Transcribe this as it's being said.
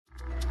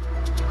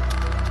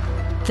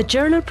The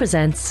Journal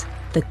presents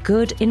the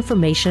Good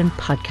Information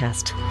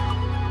Podcast.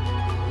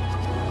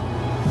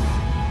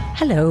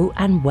 Hello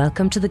and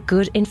welcome to the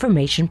Good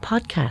Information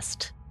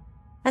Podcast,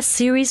 a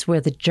series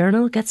where the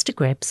Journal gets to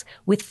grips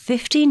with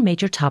 15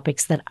 major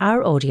topics that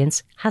our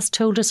audience has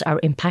told us are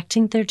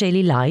impacting their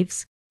daily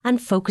lives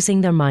and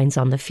focusing their minds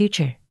on the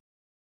future.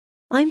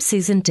 I'm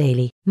Susan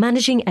Daly,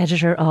 Managing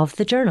Editor of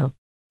The Journal,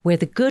 where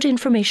the Good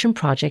Information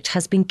Project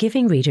has been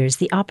giving readers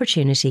the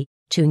opportunity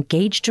to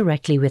engage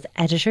directly with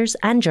editors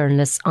and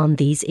journalists on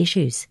these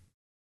issues.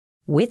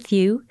 With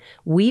you,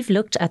 we've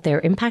looked at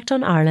their impact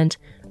on Ireland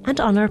and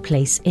on our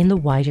place in the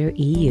wider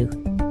EU.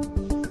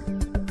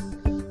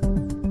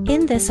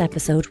 In this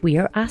episode, we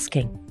are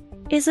asking,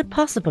 is it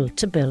possible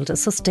to build a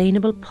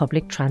sustainable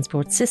public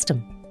transport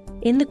system?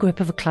 In the grip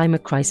of a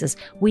climate crisis,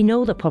 we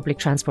know that public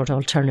transport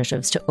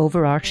alternatives to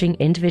overarching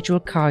individual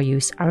car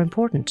use are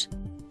important.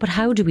 But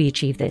how do we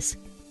achieve this?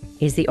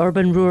 Is the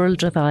urban-rural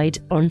divide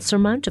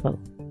unsurmountable?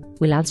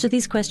 We'll answer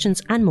these questions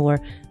and more,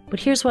 but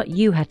here's what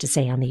you had to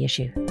say on the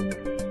issue.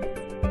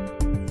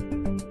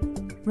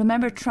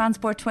 Remember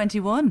Transport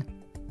 21?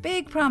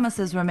 Big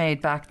promises were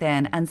made back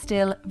then and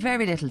still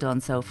very little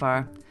done so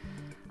far.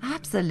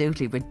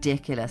 Absolutely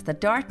ridiculous that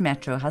Dart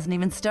Metro hasn't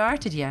even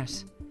started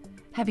yet.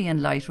 Heavy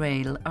and light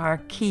rail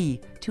are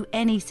key to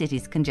any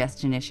city's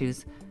congestion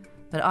issues,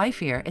 but I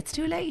fear it's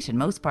too late in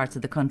most parts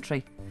of the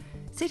country.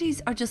 Cities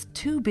are just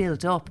too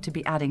built up to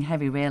be adding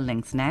heavy rail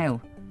links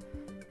now.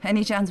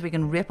 Any chance we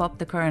can rip up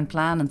the current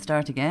plan and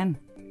start again?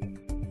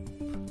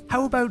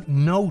 How about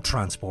no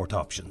transport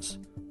options?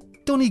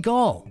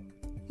 Donegal,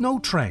 no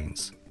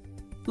trains.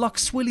 Lough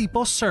Swilly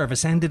bus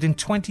service ended in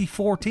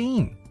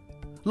 2014.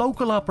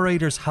 Local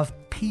operators have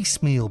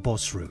piecemeal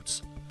bus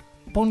routes.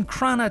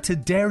 Buncrana to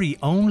Derry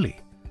only.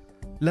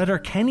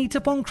 Letterkenny to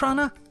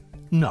Buncrana?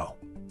 No.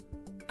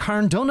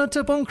 Carndonagh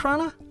to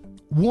Buncrana?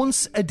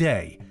 Once a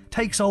day.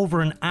 Takes over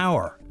an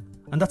hour,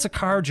 and that's a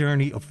car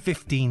journey of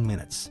 15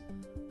 minutes.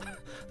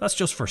 That's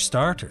just for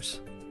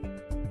starters.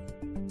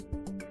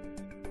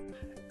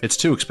 It's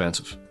too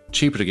expensive.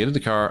 Cheaper to get in the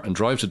car and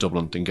drive to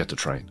Dublin than get the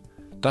train.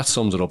 That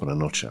sums it up in a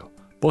nutshell.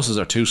 Buses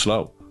are too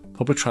slow.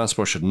 Public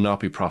transport should not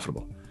be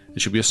profitable.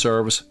 It should be a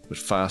service with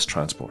fast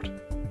transport.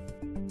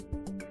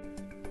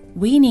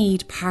 We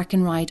need park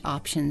and ride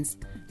options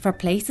for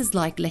places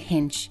like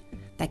Lahinch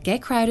that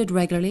get crowded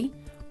regularly,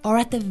 or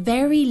at the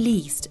very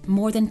least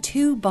more than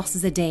 2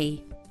 buses a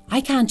day.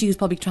 I can't use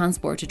public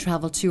transport to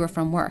travel to or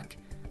from work,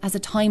 as the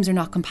times are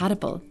not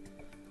compatible.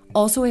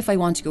 Also, if I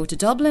want to go to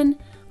Dublin,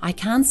 I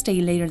can't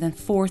stay later than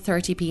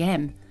 4:30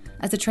 p.m,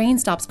 as the train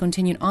stops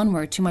continue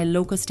onward to my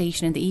local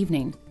station in the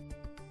evening.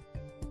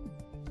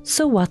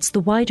 So what's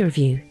the wider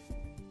view?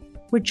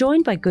 We're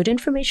joined by Good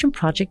Information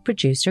Project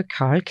producer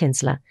Carl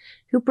Kinsella,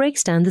 who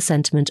breaks down the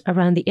sentiment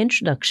around the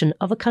introduction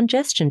of a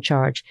congestion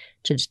charge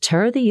to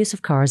deter the use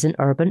of cars in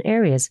urban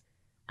areas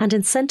and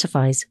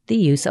incentivise the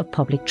use of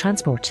public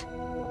transport.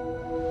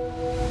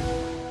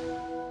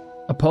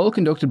 A poll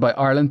conducted by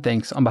Ireland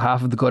Thinks on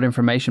behalf of the Good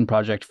Information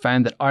Project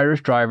found that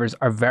Irish drivers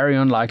are very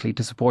unlikely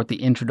to support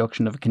the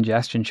introduction of a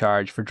congestion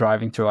charge for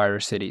driving through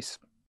Irish cities.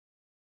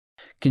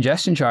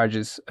 Congestion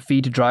charges, a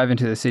fee to drive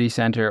into the city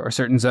centre or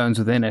certain zones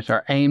within it,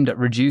 are aimed at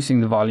reducing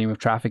the volume of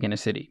traffic in a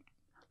city.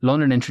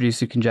 London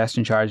introduced a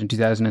congestion charge in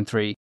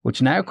 2003,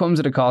 which now comes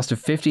at a cost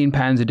of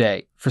 £15 a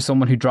day for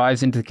someone who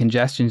drives into the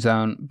congestion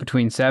zone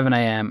between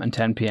 7am and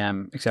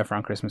 10pm, except for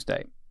on Christmas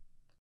Day.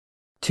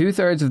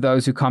 2/3 of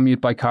those who commute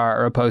by car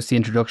are opposed to the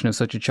introduction of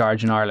such a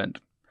charge in Ireland.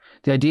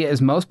 The idea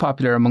is most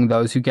popular among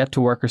those who get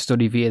to work or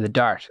study via the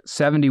DART,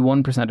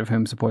 71% of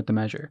whom support the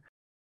measure.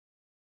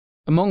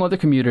 Among other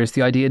commuters,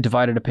 the idea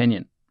divided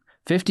opinion.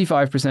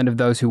 55% of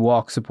those who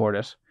walk support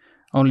it,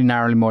 only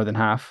narrowly more than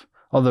half,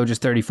 although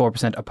just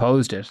 34%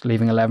 opposed it,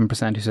 leaving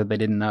 11% who said they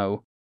didn't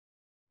know.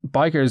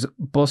 Bikers,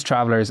 bus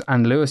travellers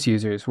and Luas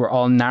users were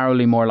all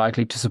narrowly more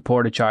likely to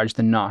support a charge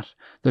than not,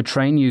 though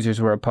train users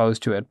were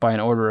opposed to it by an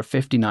order of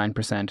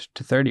 59%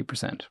 to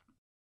 30%.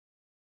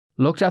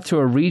 Looked at through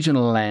a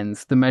regional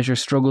lens, the measure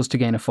struggles to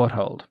gain a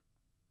foothold.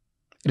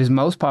 It is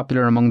most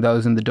popular among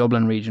those in the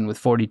Dublin region with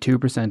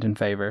 42% in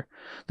favour,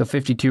 though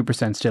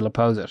 52% still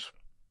oppose it.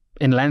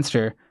 In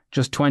Leinster,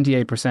 just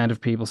 28%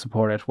 of people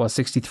support it, while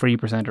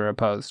 63% are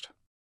opposed.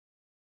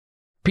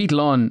 Pete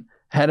Lunn,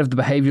 head of the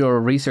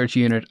Behavioural Research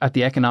Unit at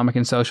the Economic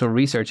and Social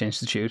Research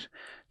Institute,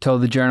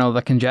 told the Journal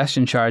that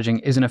congestion charging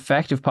is an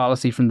effective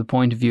policy from the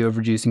point of view of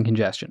reducing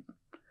congestion.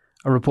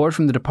 A report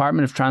from the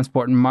Department of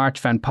Transport in March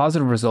found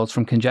positive results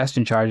from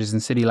congestion charges in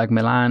cities like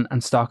Milan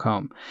and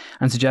Stockholm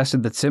and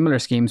suggested that similar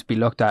schemes be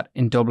looked at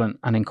in Dublin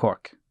and in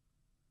Cork.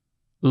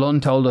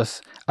 Lunn told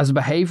us, as a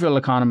behavioural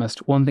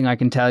economist, one thing I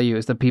can tell you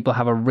is that people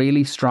have a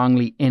really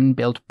strongly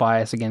inbuilt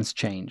bias against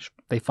change.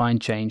 They find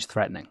change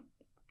threatening.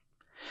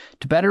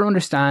 To better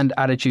understand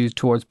attitudes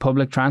towards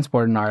public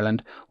transport in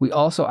Ireland, we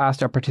also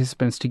asked our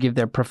participants to give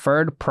their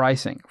preferred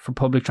pricing for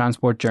public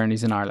transport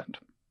journeys in Ireland.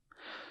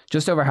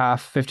 Just over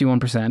half,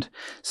 51%,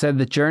 said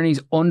that journeys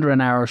under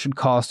an hour should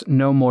cost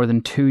no more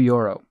than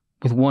 €2,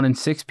 with 1 in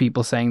 6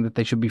 people saying that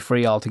they should be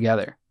free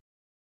altogether.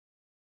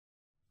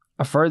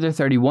 A further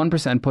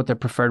 31% put their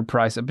preferred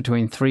price at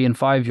between €3 and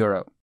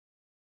 €5.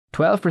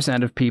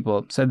 12% of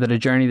people said that a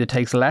journey that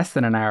takes less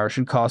than an hour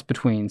should cost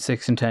between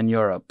 €6 and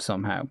 €10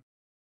 somehow.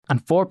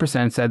 And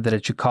 4% said that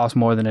it should cost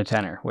more than a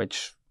tenner,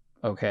 which,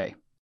 okay.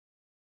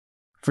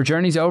 For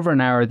journeys over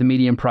an hour, the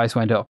median price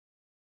went up.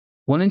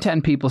 1 in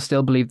 10 people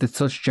still believe that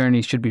such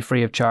journeys should be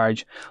free of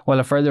charge, while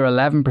a further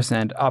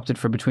 11% opted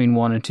for between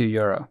 €1 and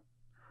 €2.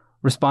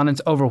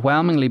 Respondents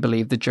overwhelmingly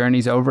believe that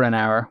journeys over an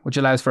hour, which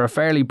allows for a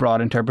fairly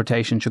broad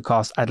interpretation, should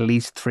cost at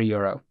least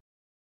 €3.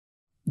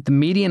 The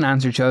median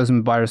answer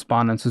chosen by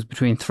respondents was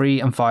between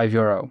 €3 and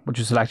 €5, which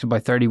was selected by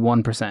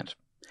 31%.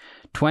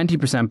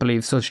 20%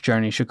 believe such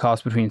journeys should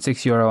cost between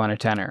 €6 and a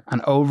tenner,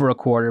 and over a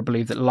quarter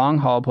believe that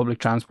long-haul public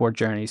transport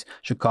journeys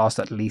should cost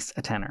at least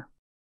a tenner.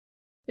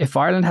 If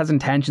Ireland has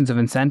intentions of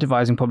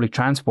incentivising public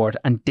transport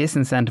and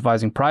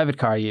disincentivising private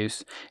car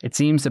use, it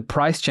seems that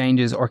price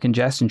changes or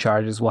congestion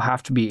charges will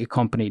have to be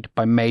accompanied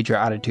by major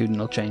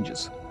attitudinal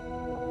changes.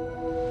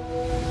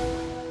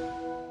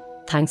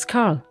 Thanks,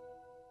 Carl.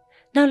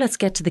 Now let's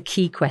get to the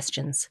key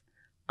questions.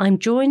 I'm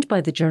joined by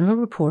the Journal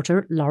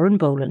reporter Lauren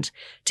Boland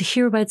to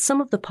hear about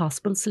some of the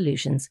possible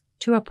solutions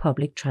to our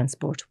public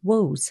transport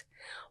woes.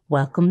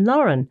 Welcome,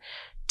 Lauren.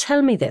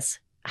 Tell me this.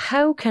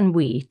 How can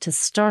we, to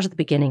start at the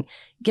beginning,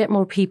 get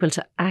more people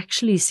to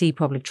actually see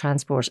public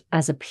transport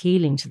as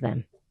appealing to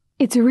them?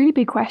 It's a really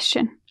big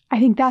question. I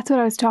think that's what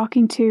I was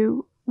talking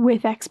to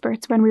with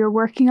experts when we were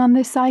working on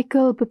this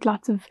cycle, with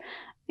lots of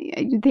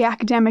the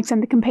academics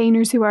and the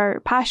campaigners who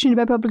are passionate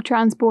about public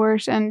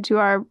transport and who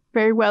are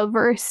very well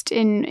versed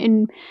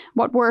in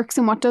what works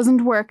and what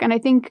doesn't work. And I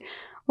think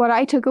what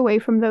I took away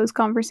from those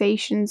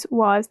conversations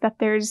was that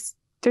there's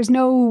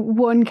no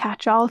one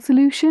catch-all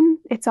solution.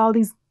 It's all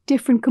these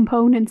different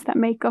components that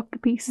make up the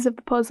pieces of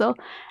the puzzle.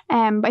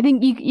 I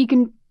think you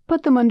can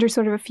put them under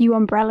sort of a few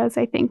umbrellas,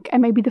 I think.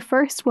 And maybe the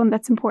first one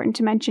that's important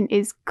to mention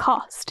is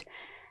cost.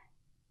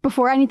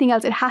 Before anything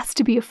else, it has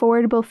to be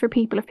affordable for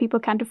people. If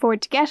people can't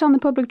afford to get on the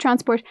public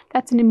transport,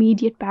 that's an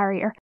immediate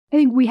barrier. I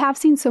think we have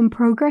seen some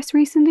progress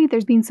recently.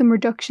 There's been some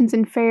reductions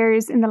in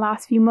fares in the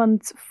last few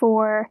months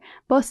for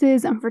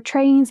buses and for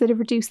trains that have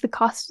reduced the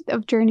cost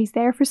of journeys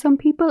there for some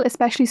people,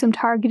 especially some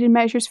targeted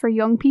measures for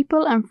young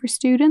people and for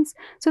students.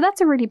 So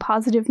that's a really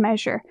positive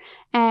measure.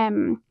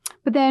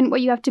 But then what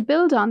you have to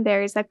build on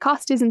there is that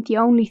cost isn't the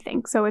only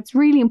thing. So it's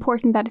really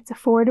important that it's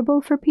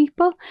affordable for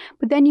people,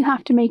 but then you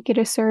have to make it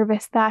a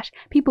service that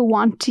people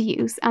want to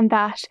use and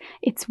that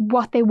it's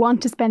what they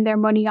want to spend their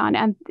money on,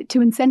 and to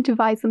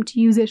incentivize them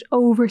to use it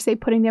over, say,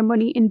 putting their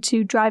money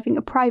into driving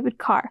a private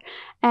car.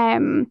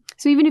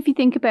 So even if you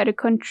think about a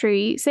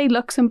country, say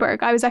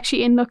Luxembourg, I was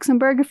actually in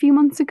Luxembourg a few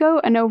months ago,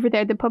 and over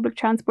there the public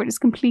transport is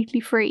completely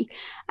free,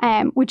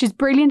 which is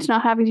brilliant,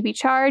 not having to be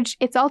charged.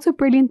 It's also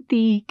brilliant,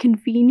 the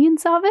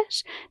convenience of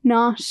it,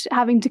 not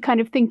having to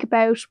kind of think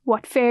about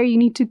what fare you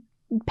need to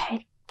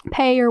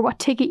pay or what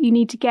ticket you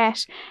need to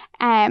get.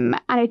 And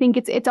I think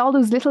it's all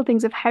those little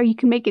things of how you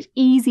can make it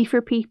easy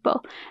for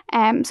people.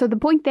 So the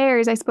point there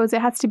is, I suppose, it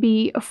has to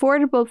be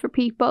affordable for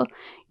people.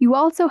 You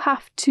also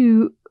have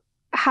to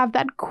have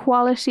that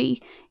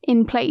quality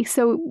in place.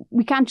 So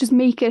we can't just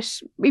make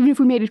it, even if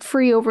we made it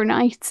free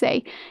overnight,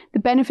 say, the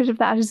benefit of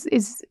that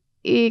is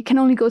it can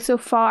only go so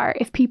far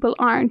if people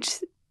aren't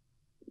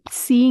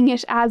seeing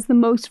it as the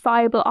most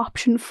viable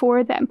option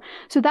for them.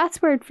 So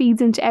that's where it feeds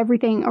into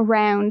everything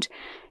around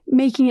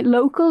making it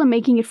local and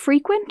making it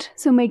frequent.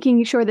 So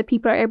making sure that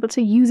people are able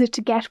to use it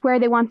to get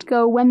where they want to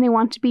go, when they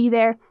want to be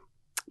there.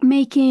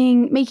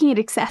 Making it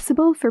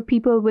accessible for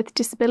people with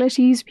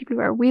disabilities, people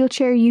who are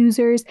wheelchair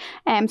users,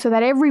 so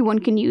that everyone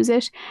can use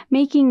it.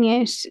 Making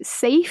it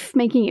safe,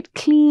 making it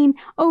clean,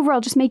 overall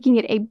just making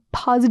it a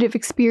positive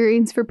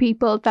experience for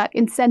people that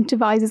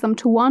incentivizes them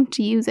to want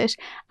to use it,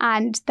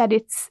 and that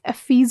it's a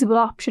feasible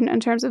option in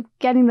terms of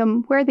getting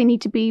them where they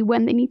need to be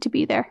when they need to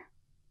be there.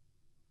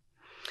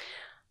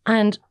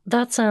 And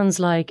that sounds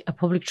like a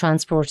public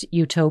transport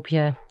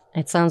utopia.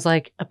 It sounds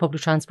like a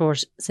public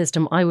transport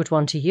system I would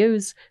want to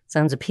use. It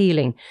sounds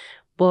appealing.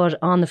 But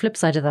on the flip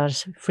side of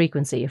that,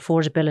 frequency,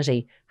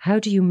 affordability, how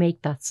do you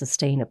make that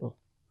sustainable?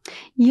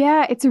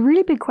 Yeah, it's a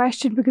really big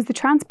question, because the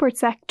transport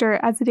sector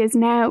as it is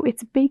now,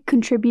 it's a big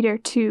contributor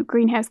to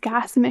greenhouse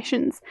gas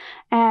emissions.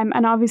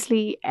 And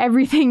obviously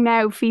everything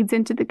now feeds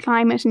into the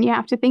climate, and you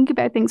have to think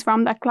about things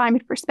from that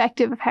climate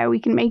perspective of how we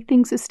can make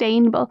things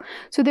sustainable.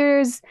 So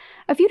there's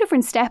a few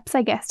different steps,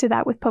 I guess, to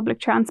that with public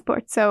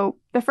transport. So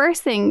the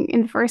first thing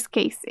in the first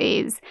case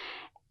is,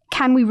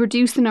 can we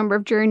reduce the number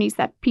of journeys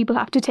that people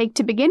have to take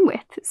to begin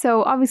with?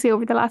 So obviously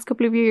over the last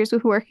couple of years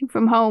with working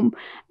from home,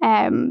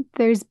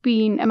 there's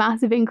been a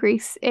massive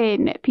increase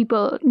in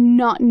people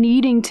not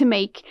needing to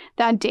make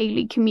that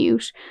daily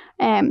commute.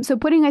 So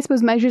putting, I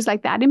suppose, measures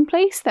like that in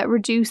place that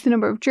reduce the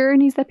number of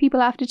journeys that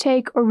people have to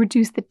take, or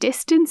reduce the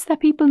distance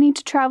that people need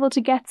to travel to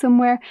get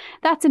somewhere,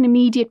 that's an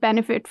immediate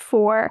benefit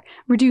for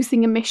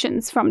reducing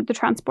emissions from the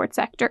transport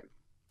sector.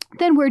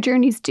 Then where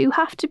journeys do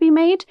have to be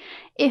made,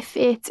 if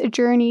it's a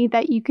journey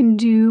that you can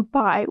do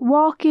by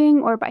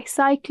walking or by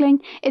cycling,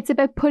 it's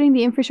about putting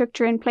the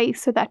infrastructure in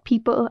place so that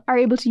people are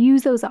able to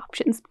use those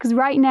options. Because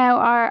right now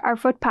our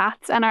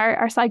footpaths and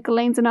our cycle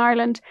lanes in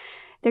Ireland,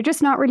 they're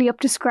just not really up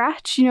to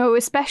scratch,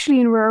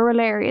 especially in rural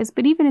areas,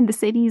 but even in the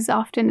cities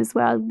often as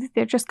well.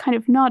 They're just kind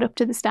of not up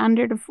to the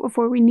standard of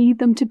where we need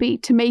them to be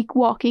to make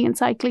walking and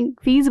cycling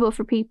feasible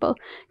for people.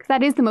 Because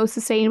that is the most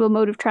sustainable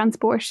mode of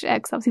transport.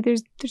 Because obviously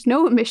there's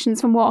no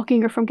emissions from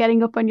walking or from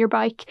getting up on your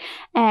bike.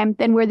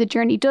 Then where the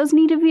journey does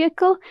need a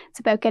vehicle, it's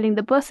about getting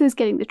the buses,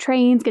 getting the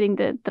trains, getting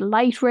the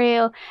light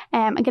rail,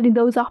 and getting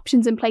those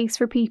options in place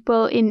for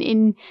people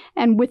and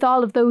with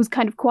all of those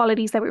kind of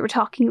qualities that we were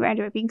talking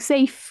about being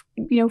safe,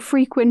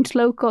 frequent,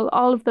 local,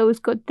 all of those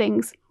good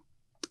things.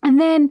 And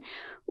then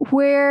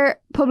where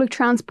public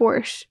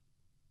transport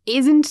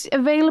isn't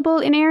available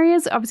in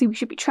areas, obviously we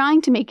should be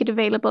trying to make it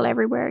available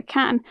everywhere it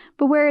can.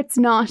 But where it's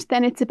not,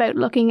 then it's about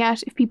looking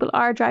at, if people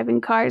are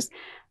driving cars,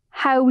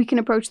 how we can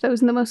approach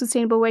those in the most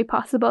sustainable way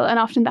possible. And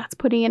often that's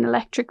putting in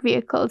electric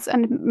vehicles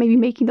and maybe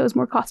making those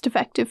more cost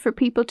effective for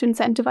people to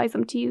incentivize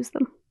them to use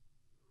them.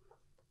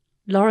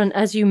 Lauren,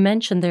 as you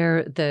mentioned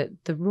there, the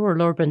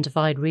rural-urban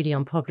divide really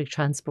on public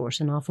transport,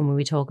 and often when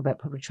we talk about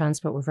public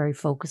transport, we're very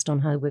focused on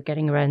how we're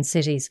getting around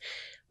cities.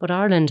 But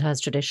Ireland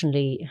has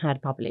traditionally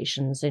had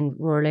populations in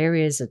rural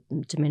areas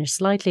that diminish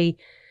slightly.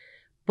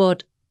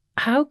 But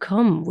how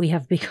come we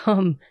have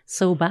become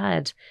so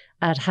bad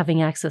at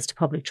having access to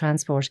public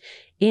transport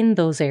in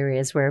those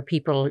areas where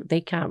people,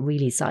 they can't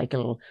really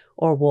cycle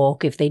or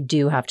walk if they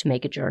do have to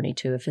make a journey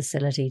to a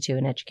facility, to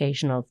an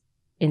educational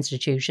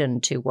institution,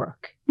 to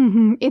work?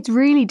 It's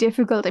really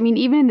difficult. I mean,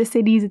 even in the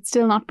cities, it's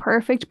still not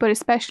perfect, but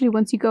especially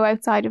once you go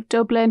outside of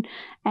Dublin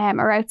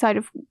or outside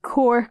of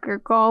Cork or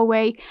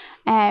Galway,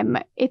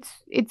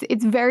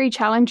 it's very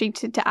challenging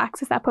to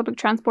access that public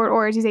transport,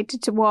 or as you say,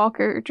 to walk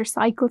or to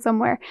cycle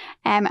somewhere.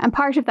 And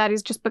part of that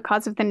is just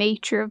because of the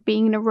nature of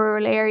being in a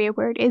rural area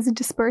where it is a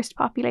dispersed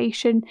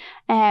population,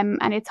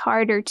 and it's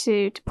harder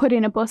to put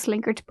in a bus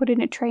link or to put in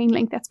a train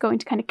link that's going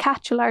to kind of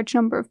catch a large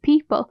number of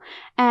people.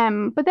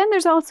 But then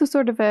there's also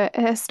sort of a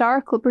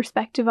historical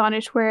perspective on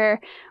it,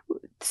 where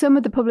some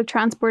of the public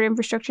transport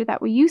infrastructure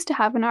that we used to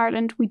have in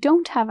Ireland, we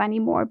don't have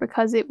anymore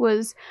because it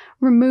was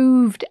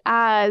removed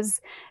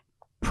as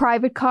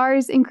private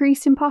cars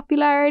increased in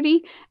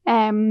popularity.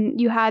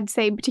 You had,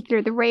 say, in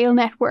particular, the rail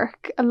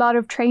network. A lot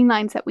of train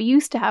lines that we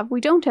used to have, we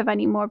don't have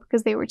anymore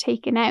because they were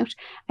taken out.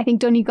 I think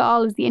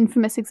Donegal is the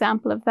infamous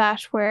example of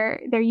that,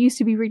 where there used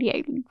to be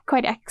really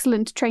quite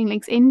excellent train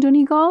links in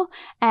Donegal,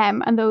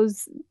 and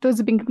those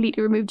have been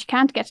completely removed. You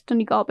can't get to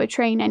Donegal by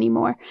train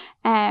anymore,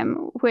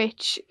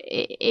 which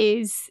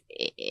is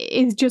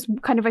just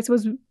kind of, I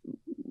suppose,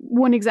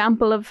 one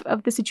example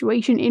of the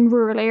situation in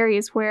rural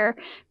areas where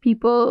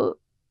people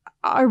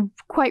are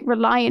quite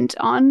reliant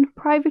on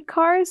private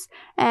cars.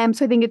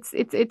 So I think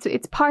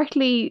it's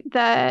partly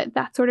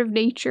that sort of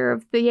nature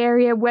of the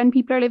area. When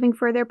people are living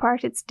further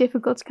apart, it's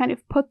difficult to kind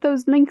of put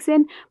those links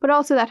in, but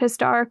also that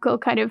historical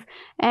kind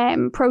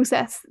of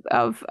process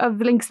of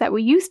links that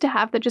we used to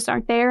have that just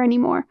aren't there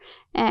anymore.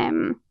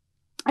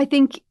 I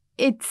think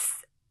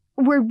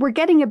we're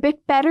getting a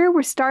bit better.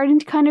 We're starting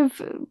to kind of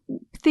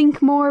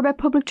think more about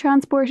public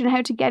transport and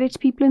how to get it to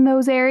people in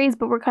those areas,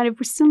 but we're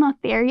still not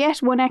there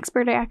yet. One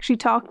expert I actually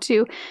talked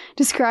to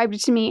described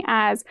it to me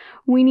as,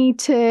 we need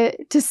to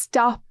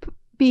stop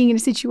being in a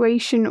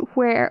situation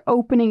where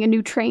opening a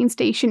new train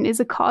station is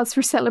a cause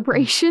for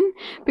celebration,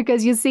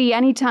 because you see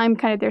anytime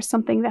kind of there's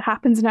something that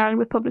happens in Ireland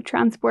with public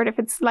transport, if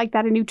it's like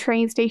that, a new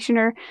train station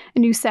or a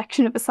new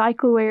section of a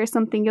cycleway or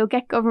something, you'll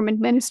get government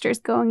ministers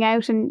going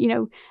out and,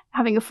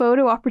 having a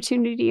photo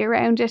opportunity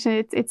around it,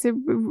 and it's a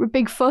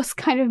big fuss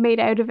kind of made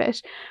out of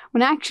it,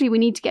 when actually we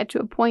need to get to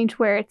a point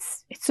where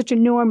it's such a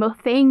normal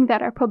thing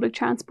that our public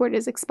transport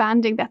is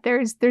expanding, that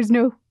there's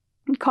no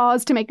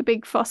cause to make a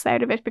big fuss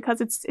out of it,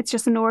 because it's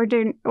just an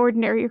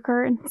ordinary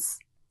occurrence.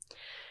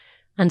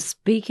 And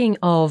speaking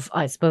of,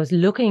 I suppose,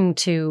 looking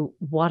to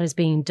what is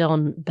being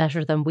done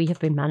better than we have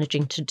been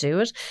managing to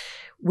do it,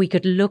 we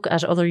could look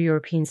at other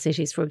European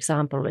cities, for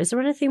example. Is there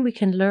anything we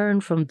can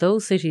learn from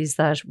those cities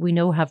that we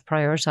know have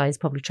prioritised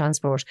public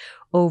transport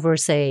over,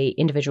 say,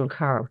 individual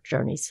car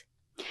journeys?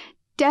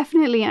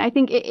 Definitely. And I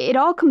think it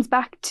all comes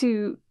back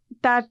to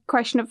that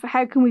question of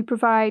how can we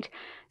provide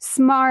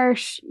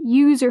smart,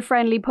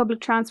 user-friendly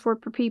public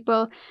transport for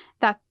people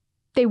that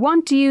they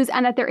want to use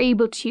and that they're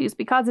able to use,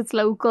 because it's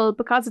local,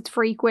 because it's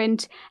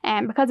frequent,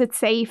 and because it's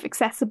safe,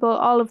 accessible,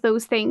 all of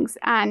those things.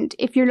 And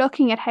if you're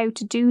looking at how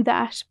to do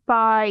that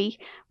by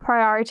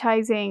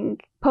prioritising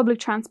public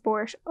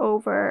transport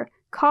over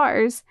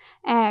cars,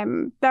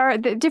 there are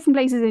different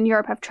places in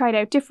Europe have tried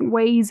out different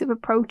ways of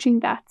approaching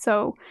that.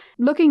 So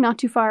looking not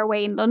too far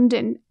away in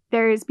London,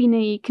 there's been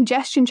a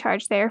congestion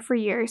charge there for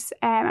years.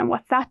 And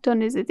what that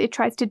done is it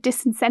tries to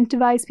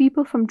disincentivize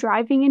people from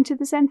driving into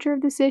the centre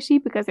of the city,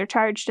 because they're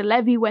charged a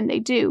levy when they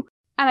do.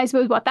 And I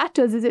suppose what that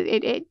does is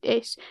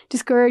it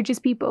discourages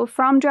people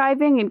from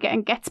driving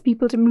and gets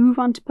people to move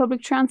onto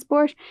public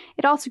transport.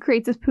 It also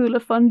creates this pool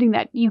of funding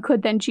that you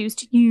could then choose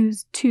to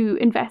use to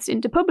invest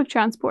into public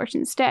transport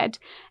instead.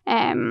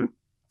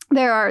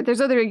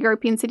 There's other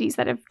European cities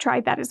that have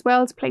tried that as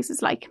well. It's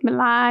places like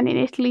Milan in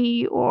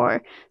Italy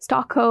or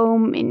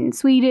Stockholm in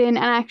Sweden. And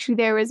actually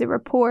there was a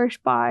report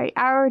by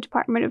our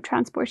Department of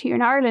Transport here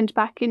in Ireland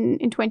back in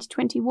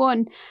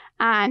 2021.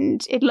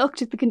 And it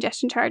looked at the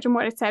congestion charge, and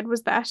what it said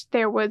was that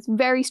there was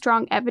very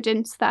strong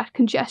evidence that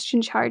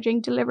congestion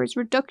charging delivers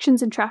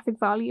reductions in traffic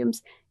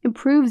volumes,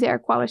 improves air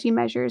quality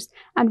measures,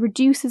 and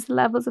reduces the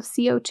levels of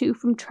CO2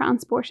 from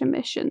transport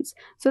emissions.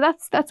 So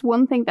that's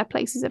one thing that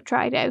places have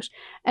tried out.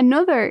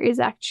 Another is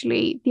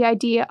actually the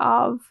idea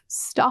of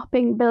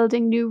stopping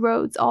building new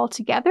roads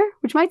altogether,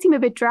 which might seem a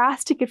bit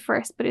drastic at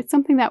first, but it's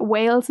something that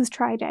Wales has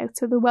tried out.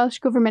 So the Welsh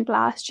government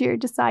last year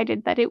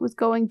decided that it was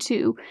going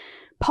to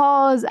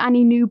pause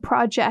any new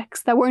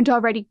projects that weren't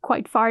already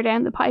quite far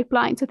down the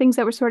pipeline. So things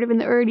that were sort of in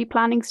the early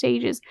planning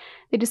stages,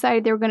 they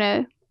decided they were going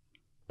to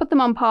put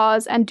them on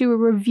pause and do a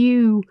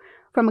review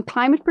from a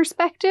climate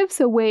perspective.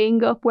 So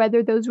weighing up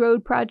whether those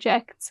road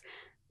projects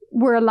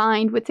were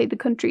aligned with, say, the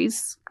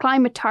country's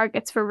climate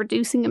targets for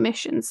reducing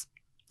emissions.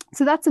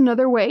 So that's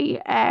another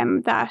way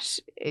that,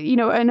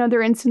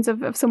 another instance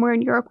of somewhere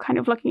in Europe kind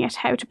of looking at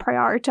how to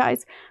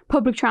prioritise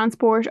public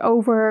transport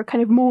over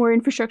kind of more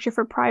infrastructure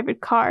for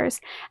private cars.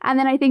 And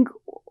then I think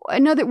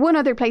one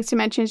other place to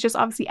mention is just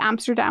obviously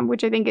Amsterdam,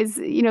 which I think is,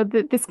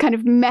 this kind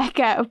of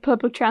mecca of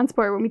public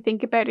transport when we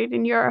think about it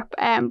in Europe.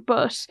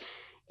 But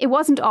it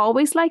wasn't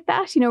always like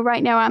that.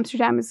 Right now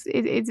Amsterdam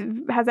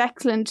has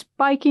excellent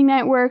biking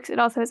networks. It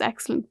also has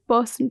excellent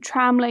bus and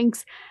tram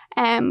links.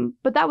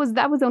 But that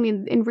was only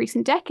in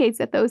recent decades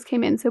that those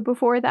came in. So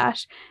before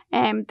that,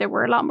 there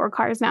were a lot more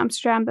cars in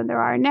Amsterdam than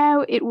there are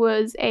now. It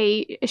was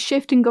a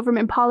shift in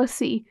government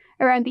policy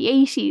around the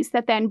 80s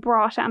that then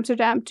brought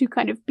Amsterdam to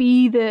kind of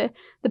be the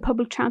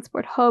public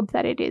transport hub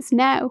that it is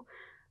now.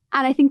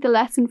 And I think the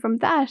lesson from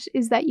that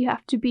is that you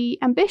have to be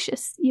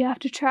ambitious. You have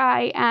to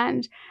try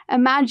and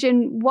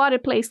imagine what a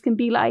place can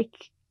be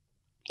like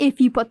if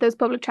you put those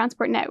public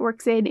transport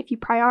networks in, if you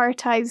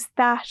prioritise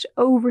that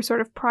over sort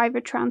of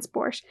private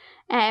transport.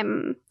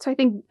 So I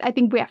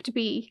think we have to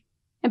be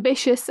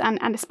ambitious and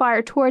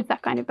aspire towards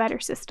that kind of better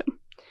system.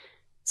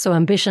 So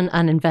ambition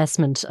and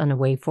investment and a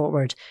way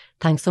forward.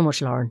 Thanks so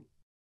much, Lauren.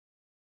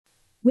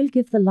 We'll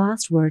give the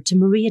last word to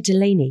Maria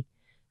Delaney,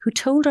 who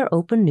told our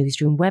Open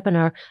Newsroom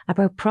webinar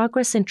about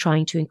progress in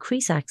trying to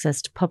increase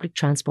access to public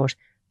transport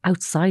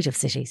outside of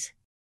cities.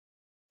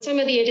 Some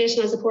of the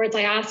additional supports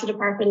I asked the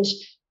Department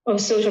of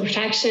Social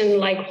Protection,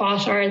 like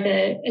what are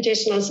the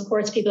additional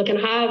supports people can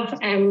have.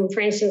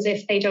 For instance,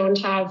 if they don't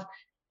have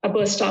a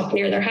bus stop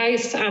near their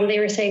house, they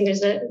were saying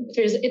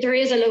there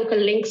is a local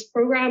links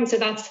program. So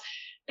that's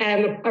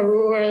a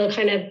rural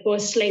kind of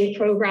bus link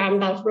program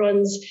that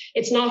runs.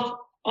 It's not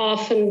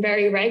often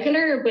very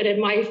regular, but it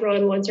might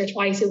run once or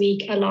twice a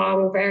week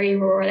along very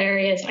rural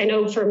areas. I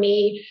know for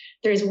me,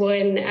 there's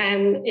one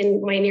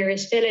in my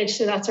nearest village.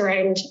 So that's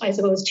around, I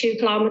suppose, 2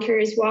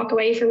 kilometres walk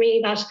away from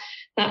me that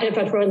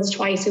runs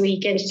twice a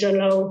week into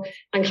Dunlow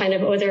and kind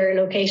of other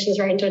locations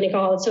around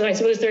Donegal. So I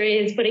suppose there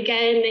is, but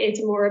again,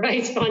 it's more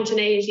about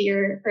spontaneity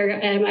or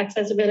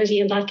accessibility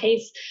in that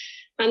case.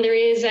 And there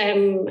is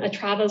a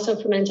travel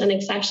supplement and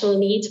exceptional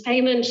needs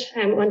payment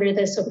under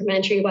the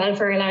Supplementary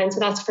Welfare Allowance. So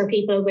that's for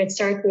people with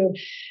certain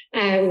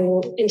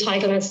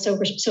entitlements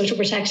to social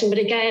protection. But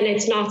again,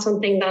 it's not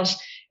something that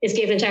is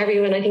given to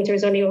everyone. I think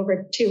there's only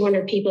over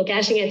 200 people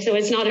getting it. So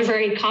it's not a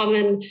very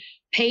common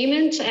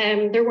payment.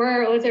 There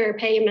were other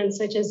payments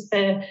such as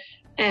the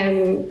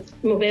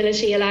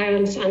mobility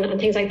allowance and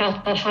things like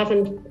that have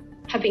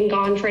been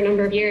gone for a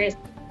number of years.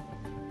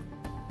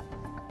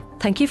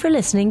 Thank you for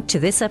listening to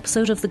this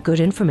episode of the Good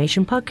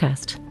Information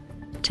Podcast.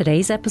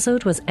 Today's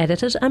episode was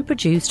edited and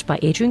produced by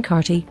Adrian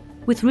Carty,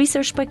 with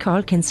research by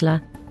Carl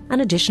Kinsella and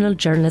additional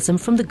journalism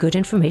from the Good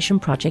Information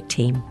Project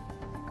team.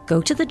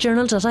 Go to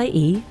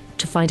thejournal.ie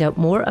to find out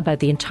more about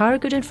the entire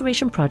Good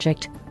Information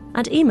Project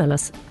and email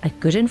us at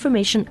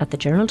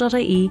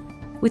goodinformation@thejournal.ie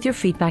with your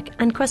feedback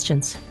and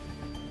questions.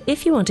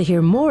 If you want to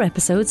hear more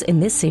episodes in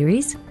this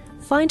series,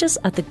 find us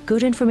at the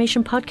Good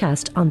Information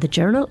Podcast on the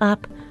Journal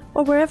app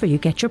or wherever you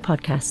get your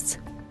podcasts.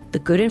 The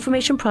Good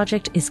Information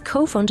Project is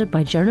co-funded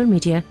by Journal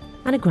Media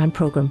and a grant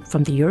programme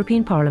from the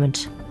European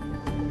Parliament.